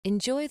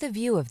Enjoy the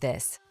view of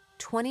this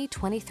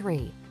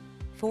 2023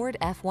 Ford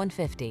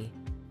F-150.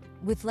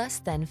 With less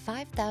than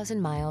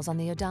 5,000 miles on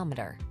the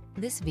odometer,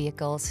 this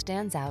vehicle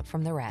stands out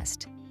from the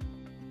rest.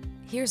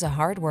 Here's a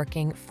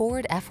hard-working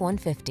Ford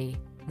F-150,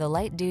 the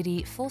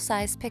light-duty,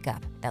 full-size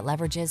pickup that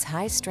leverages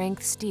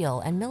high-strength steel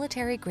and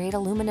military-grade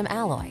aluminum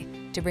alloy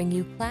to bring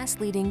you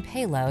class-leading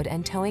payload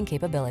and towing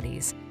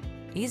capabilities.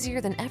 Easier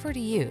than ever to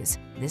use,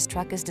 this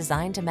truck is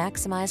designed to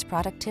maximize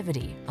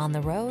productivity on the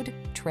road,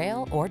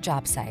 trail, or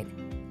job site.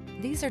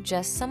 These are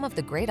just some of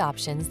the great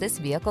options this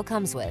vehicle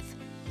comes with: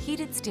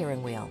 heated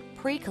steering wheel,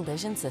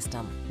 pre-collision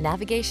system,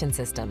 navigation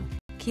system,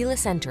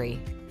 keyless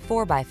entry,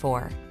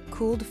 4x4,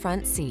 cooled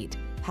front seat,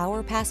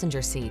 power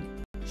passenger seat,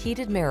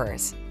 heated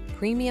mirrors,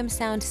 premium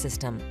sound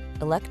system,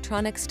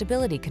 electronic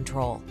stability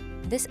control.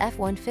 This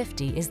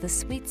F-150 is the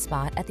sweet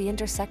spot at the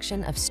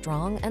intersection of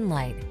strong and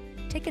light.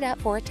 Take it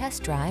out for a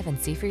test drive and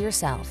see for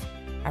yourself.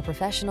 Our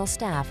professional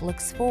staff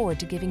looks forward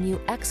to giving you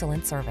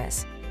excellent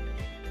service.